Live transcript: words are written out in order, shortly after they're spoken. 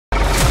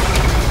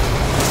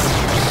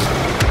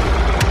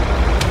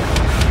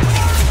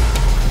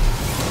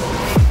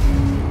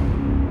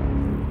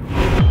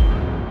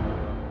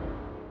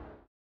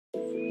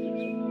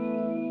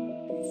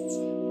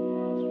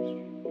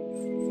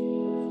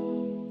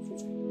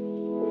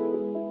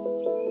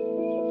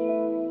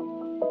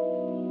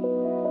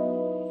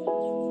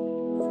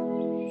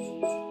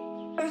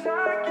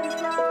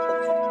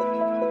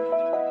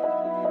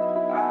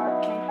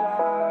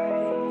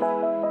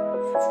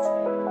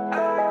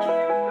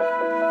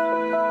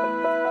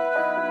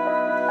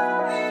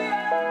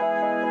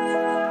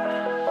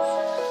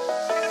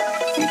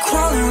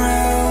crawling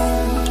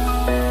around,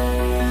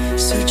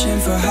 searching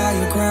for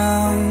higher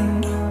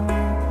ground.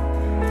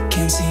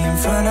 Can't see in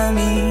front of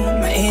me,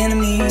 my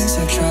enemies.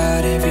 I've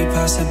tried every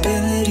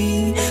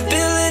possibility,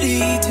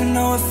 ability to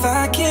know if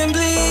I can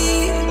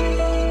bleed.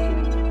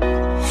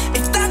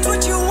 If that's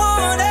what you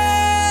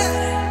wanted,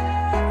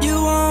 you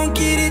won't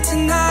get it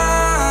tonight.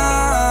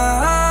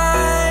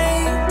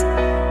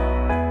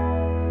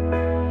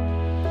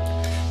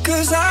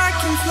 'Cause I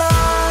can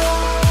fly,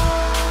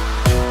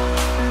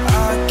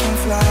 I can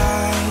fly.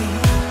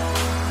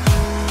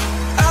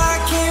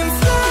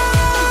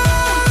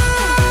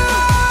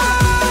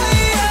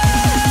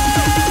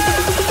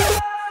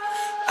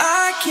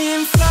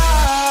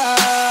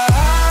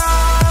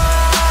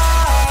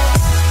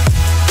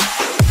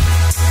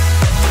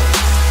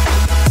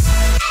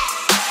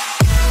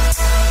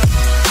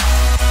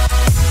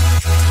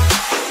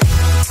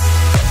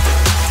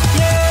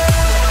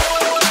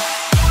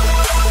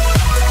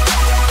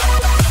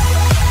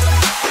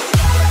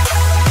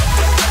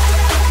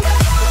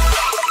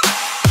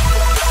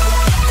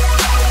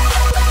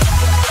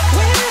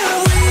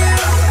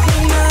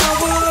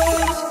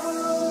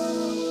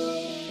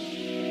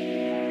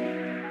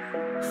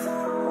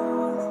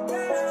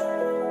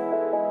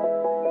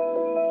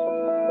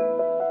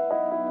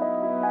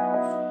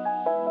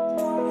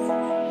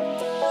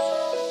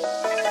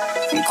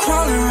 I'm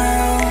crawling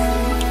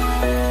around,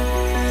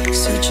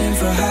 searching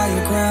for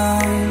higher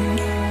ground.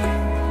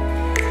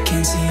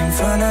 Can't see in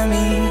front of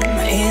me,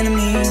 my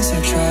enemies.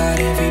 I've tried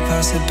every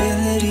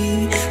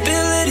possibility,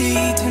 ability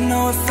to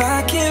know if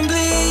I can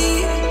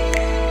bleed.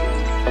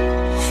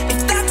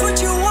 If that's what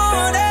you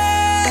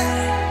wanted,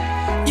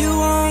 you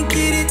won't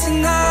get it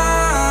tonight.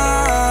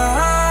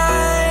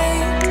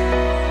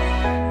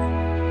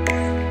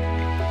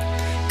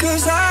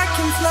 'Cause I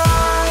can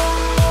fly,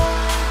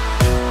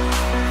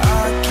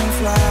 I can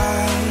fly.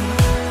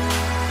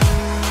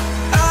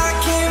 I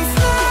can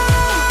fly.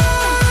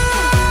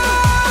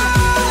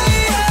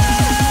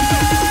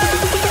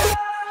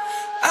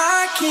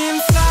 I can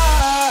fly.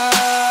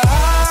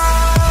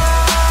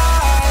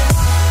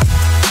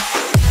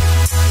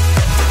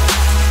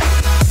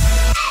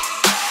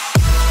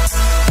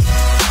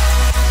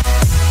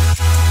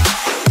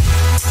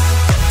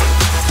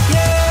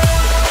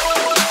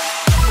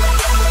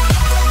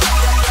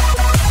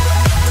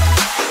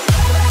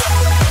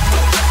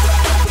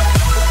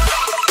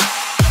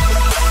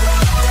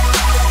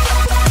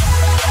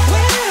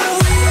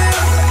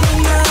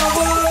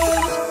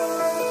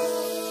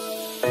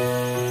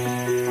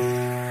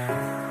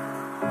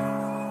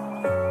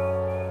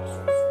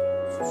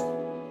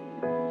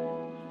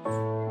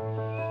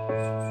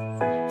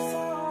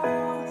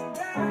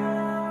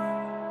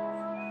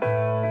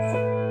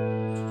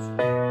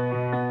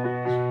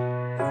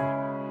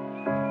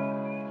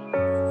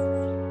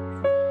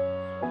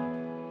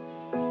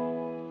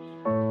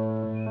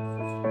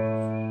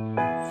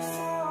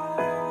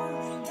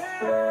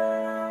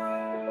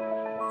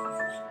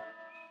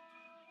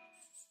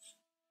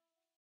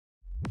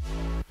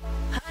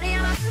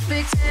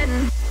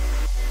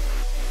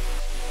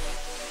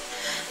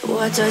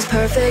 What does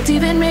perfect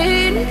even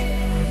mean?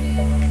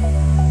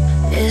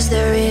 Is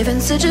there even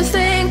such a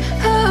thing?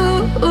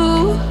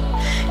 Ooh,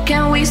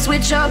 can we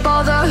switch up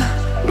all the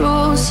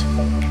rules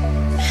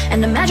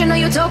and imagine a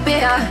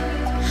utopia?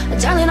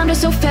 Darling, I'm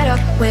just so fed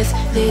up with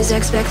these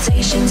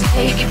expectations.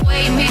 They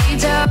weigh me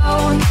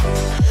down.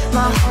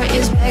 My heart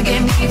is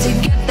begging me to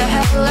get the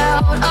hell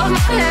out of my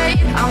head.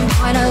 I'm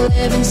gonna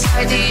live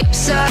inside the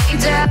upside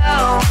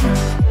down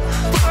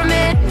for a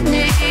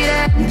minute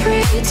and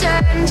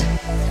pretend.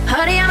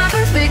 Honey, I'm a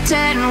perfect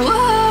 10,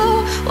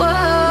 whoa,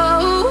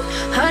 whoa.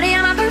 Honey,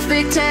 I'm a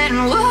perfect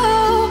 10,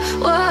 whoa,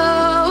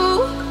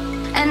 whoa.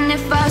 And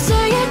if I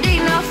say it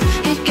enough,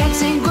 it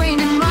gets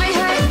ingrained in my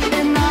head,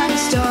 and I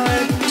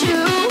start to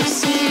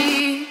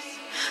see.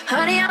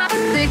 Honey, I'm a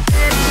perfect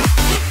 10.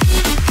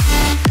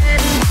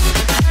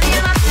 Honey,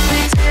 I'm a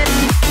perfect 10.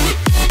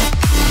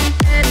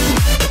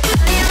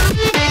 Honey, I'm a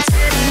perfect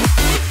 10.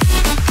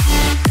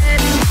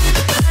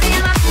 Honey,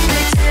 I'm a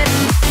perfect 10.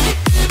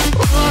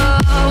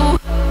 Whoa.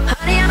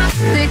 Honey, I'm a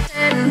perfect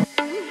 10.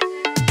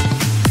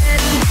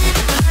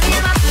 Honey,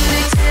 I'm a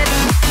perfect 10.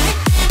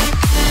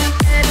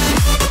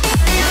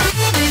 Honey, I'm a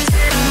perfect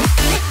 10.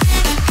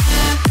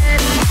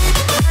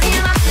 Honey,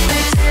 I'm a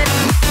perfect 10.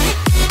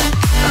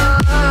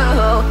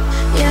 Oh,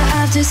 yeah,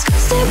 I've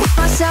discussed it with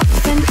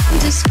myself, and I'm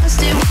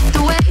disgusted with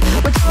the way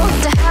we're told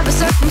to have a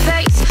certain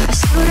face. I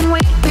stood and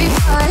wait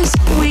because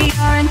we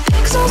aren't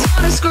pixels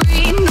on a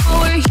screen. No,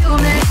 we're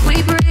human,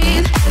 we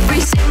breathe.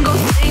 Every single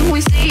thing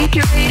we see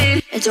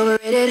curated, it's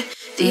overrated.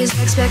 These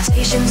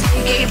expectations,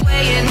 they keep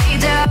weighing me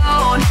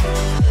down.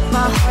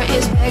 My heart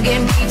is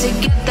begging me to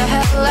get the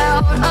hell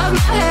out of my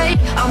head.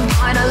 I'm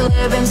gonna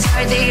live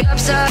inside the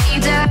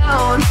upside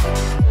down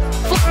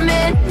for a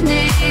minute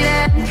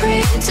and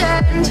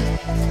pretend.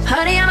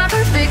 Honey, I'm a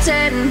perfect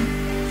 10.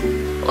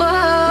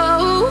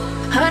 Whoa.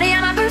 Honey,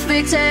 I'm a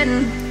perfect 10.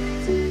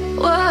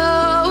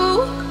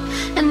 Whoa.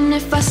 And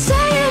if I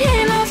say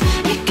it enough,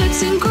 it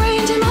gets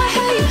ingrained in my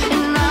head,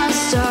 and I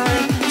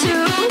start to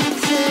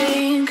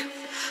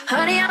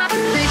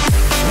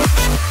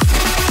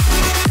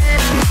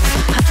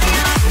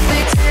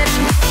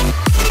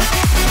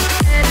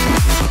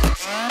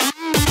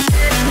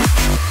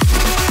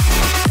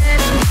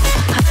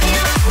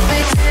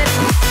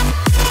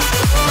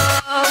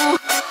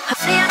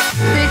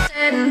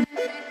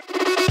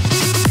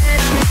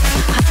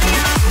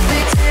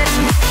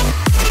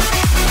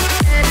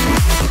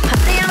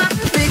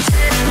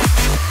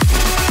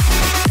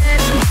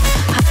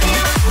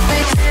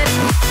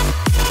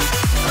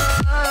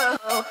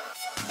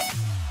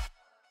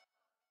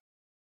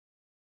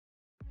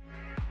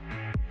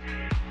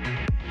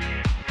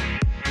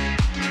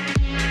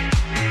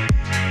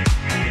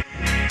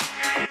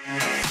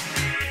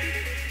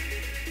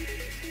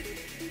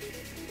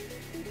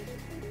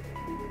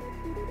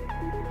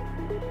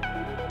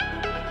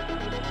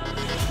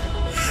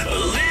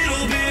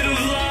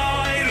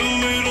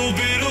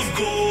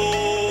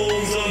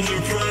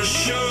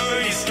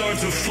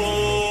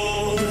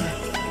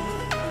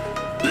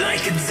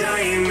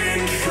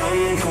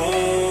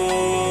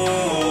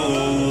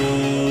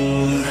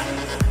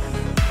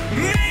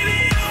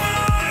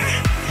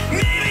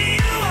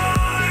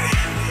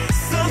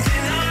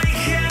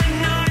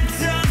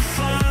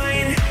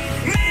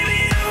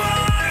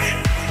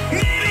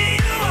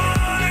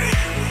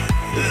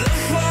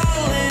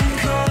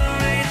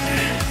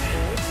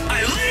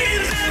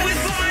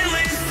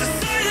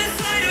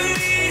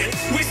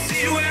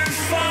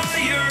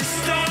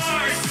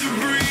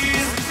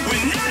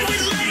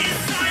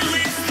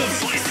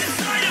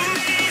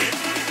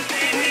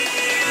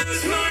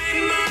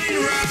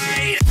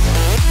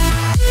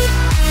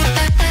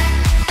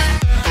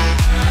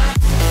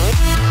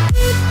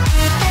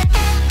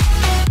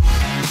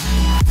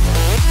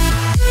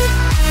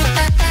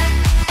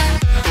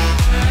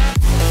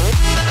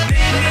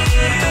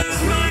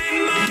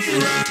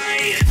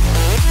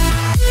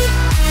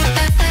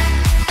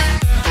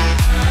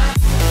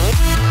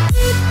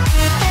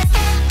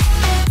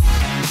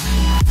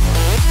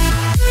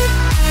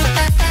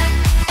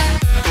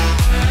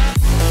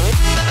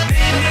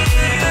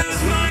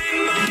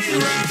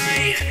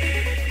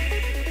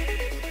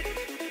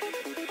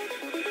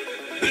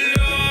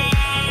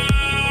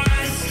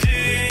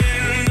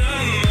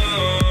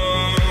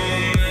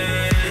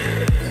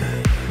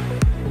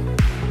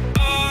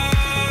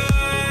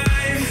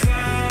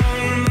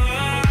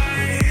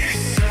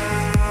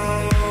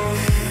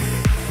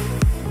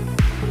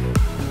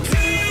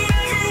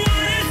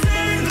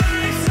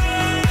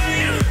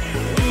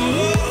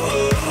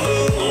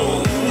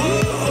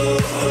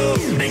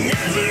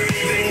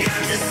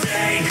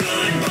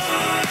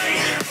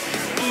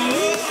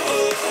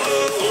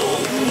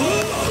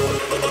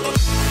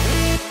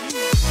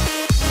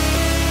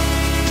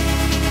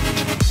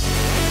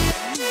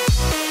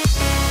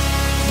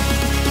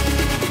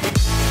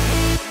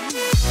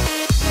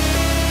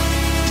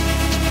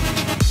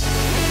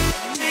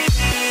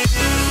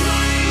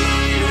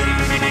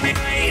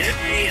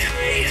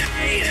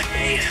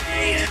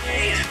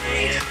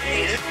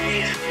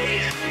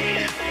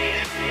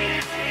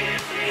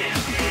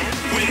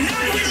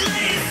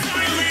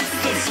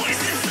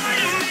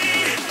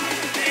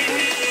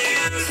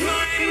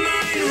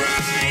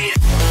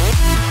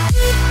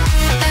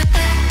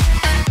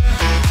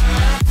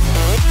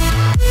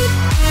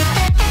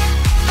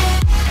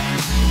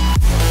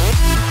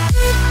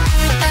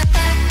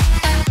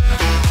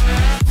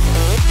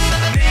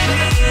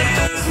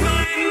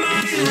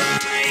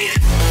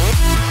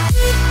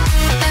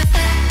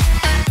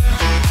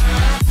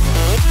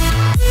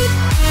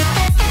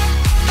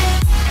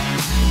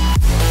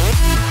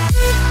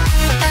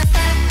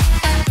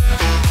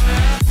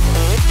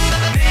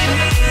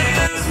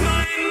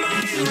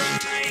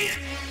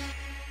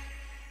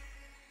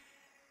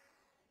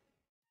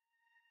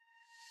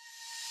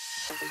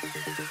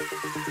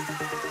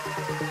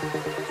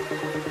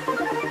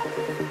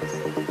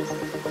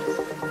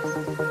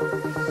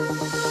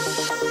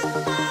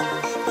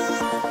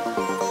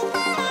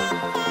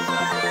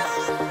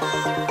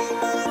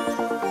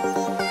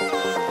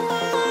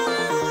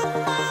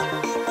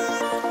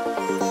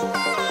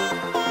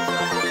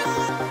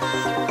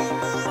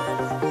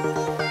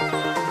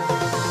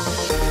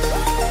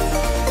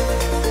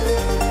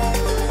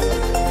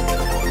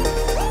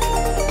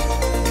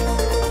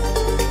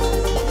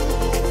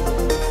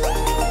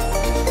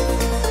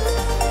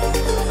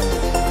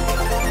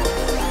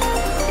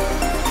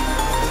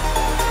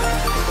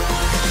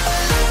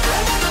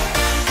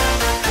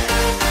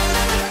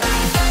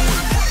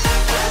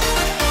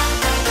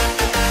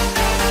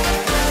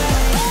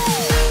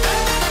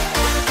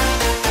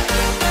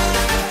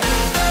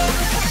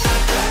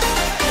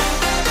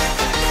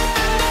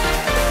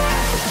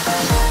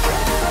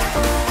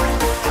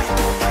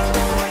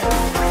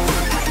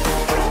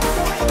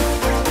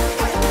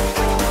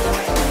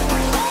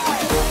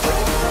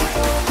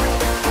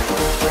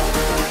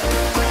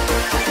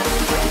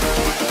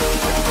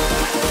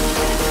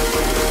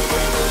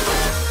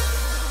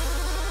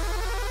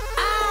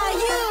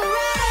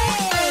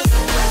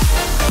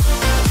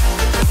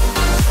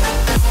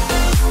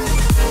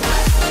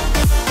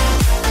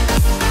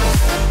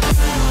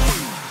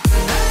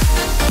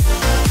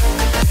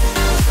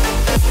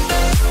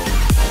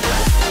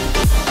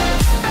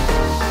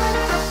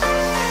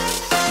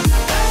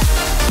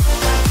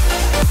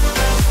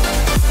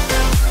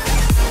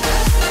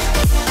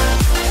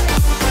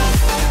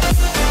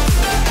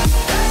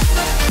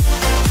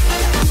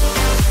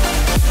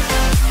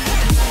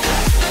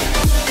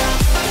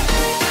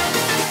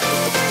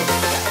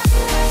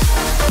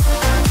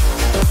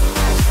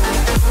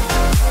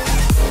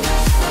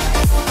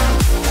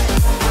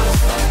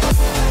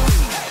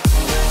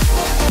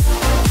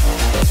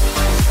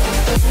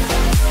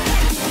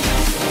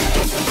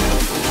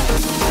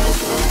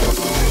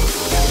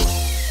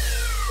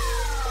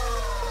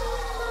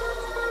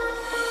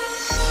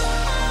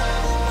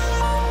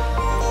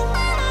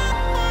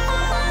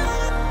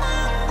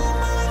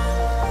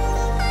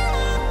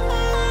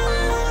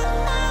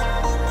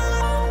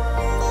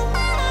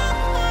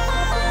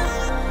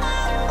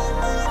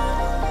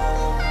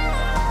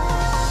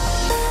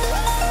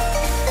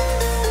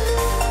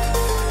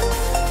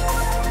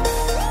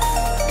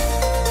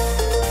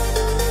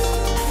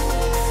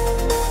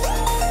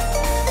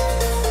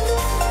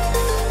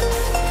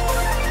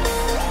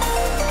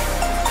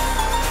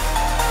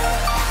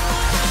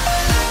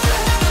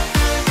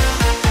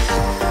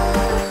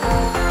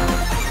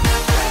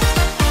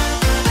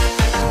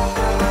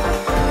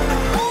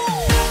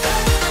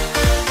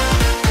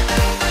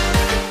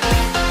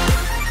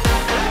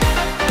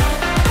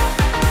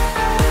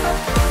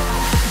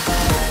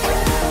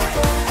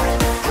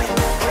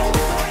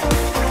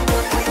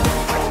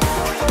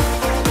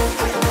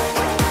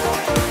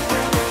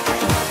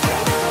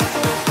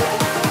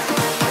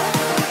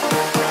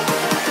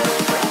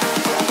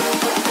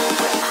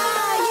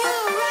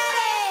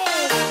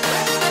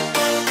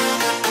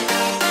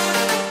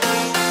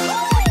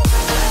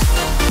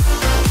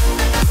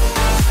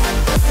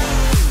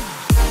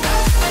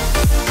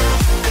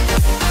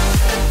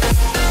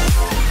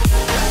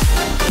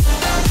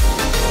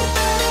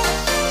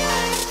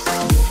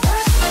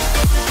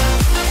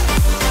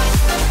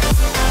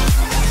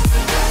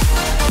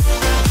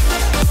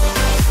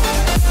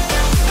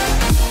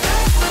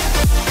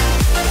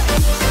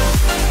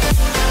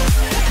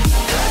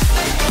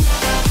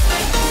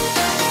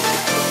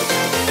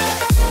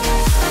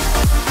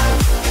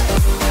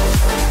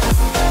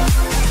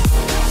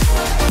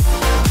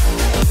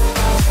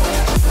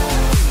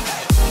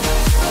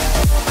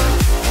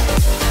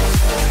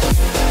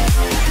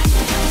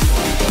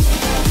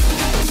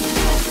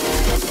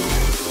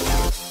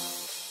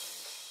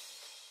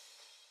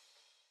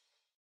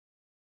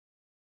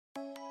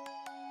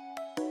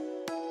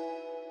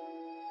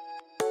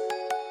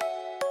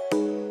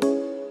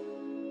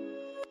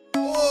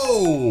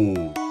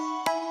go!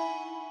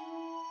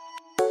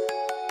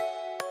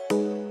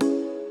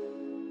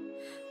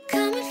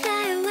 Come and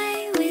fly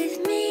away with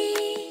me.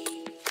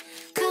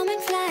 Come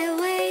and fly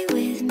away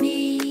with me.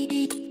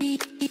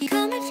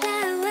 Come and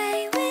fly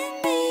away with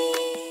me.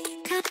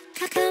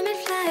 Come and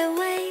fly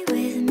away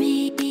with me.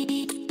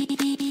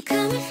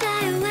 Come and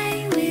fly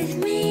away with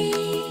me.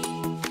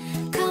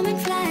 Come and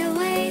fly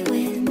away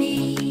with me.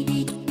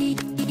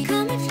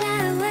 Come and fly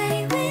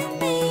away with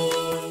me.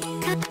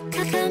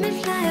 Come and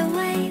fly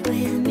away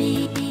with me.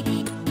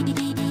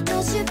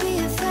 Don't you be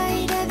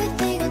afraid,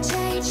 everything will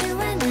change. You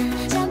and I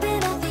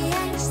jumping off the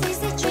edge. These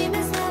the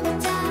dreamers never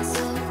die.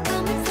 So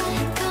come and fly,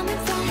 come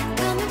and fly,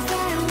 come and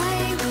fly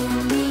away with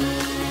me.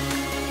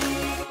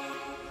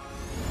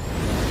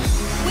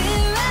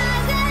 We're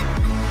rising,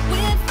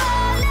 we're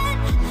falling,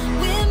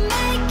 we're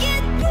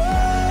making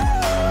through.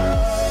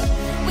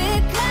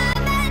 We're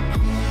climbing,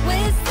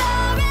 we're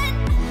soaring,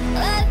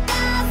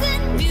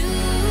 1,000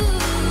 views.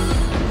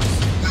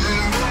 We're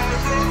rising, we're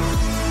falling,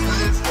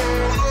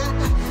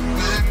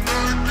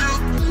 we're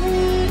making through.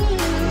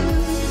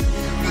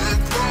 We're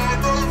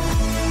climbing,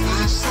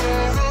 we're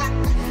soaring,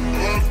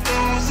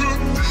 1,000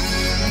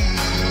 views.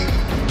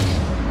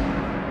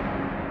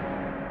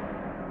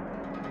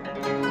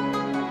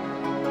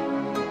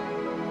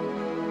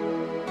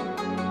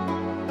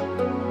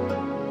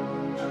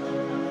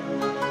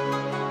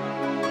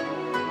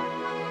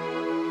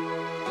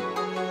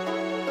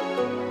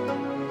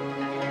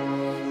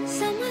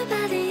 Somewhere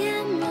by the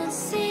emerald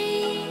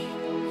sea,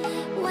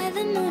 where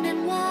the moon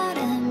and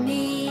water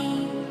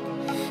meet.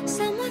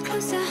 Somewhere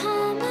close to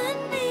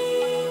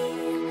harmony,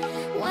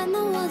 when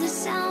the world is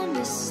sound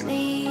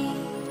asleep.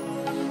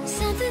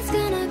 Something's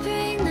gonna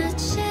bring the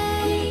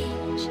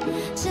change,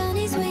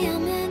 journeys we are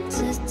meant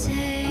to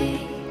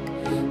take.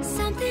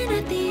 Something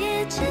at the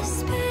edge of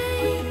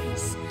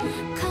space,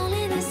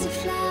 calling us to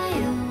fly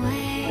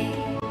away.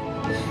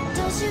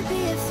 Don't you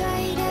be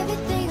afraid,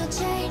 everything will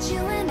change. You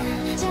and I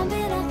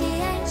jumping off the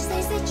edge.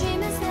 They say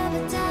dreamers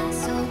never die.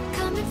 So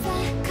come and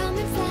fly, come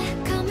and fly,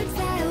 come and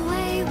fly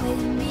away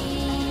with me.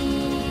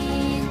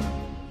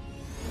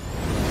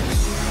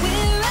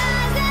 We're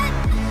rising,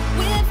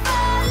 we're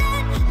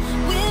falling,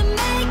 we're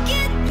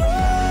making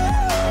through.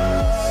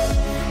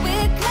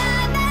 We're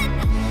climbing,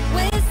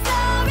 we're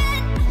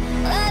soaring,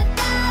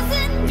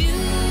 1,000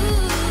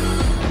 views.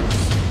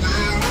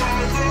 We're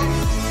rising,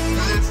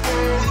 we're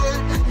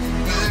falling,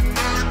 we're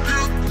making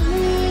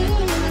through.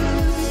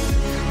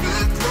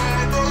 We're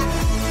climbing,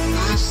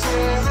 we're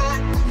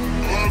soaring,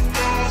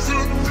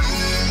 1,000 views.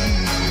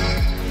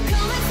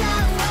 Come and fly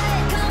away,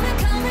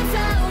 come and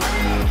fly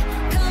away,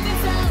 come and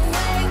fly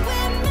away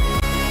with me.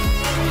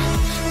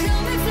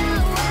 Come and fly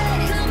away,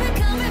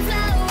 come and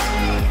fly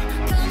away,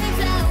 come and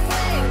fly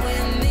away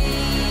with me.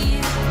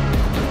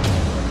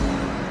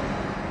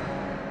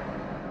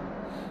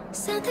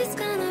 Something's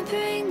gonna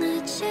bring the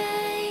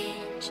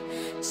change,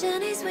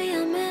 journeys we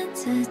are meant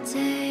to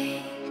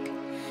take.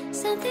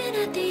 Something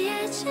at the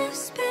edge of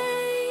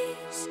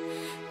space,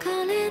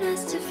 calling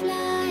us to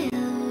fly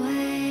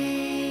away.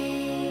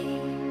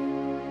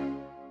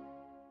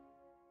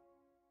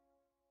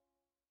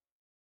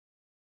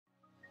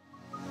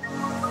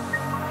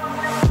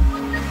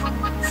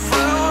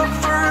 Flew up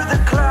through the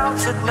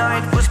clouds at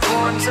night, was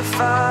born to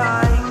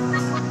fight.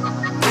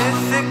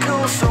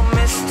 Mythical, so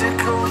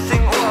mystical,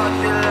 think what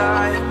you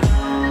like.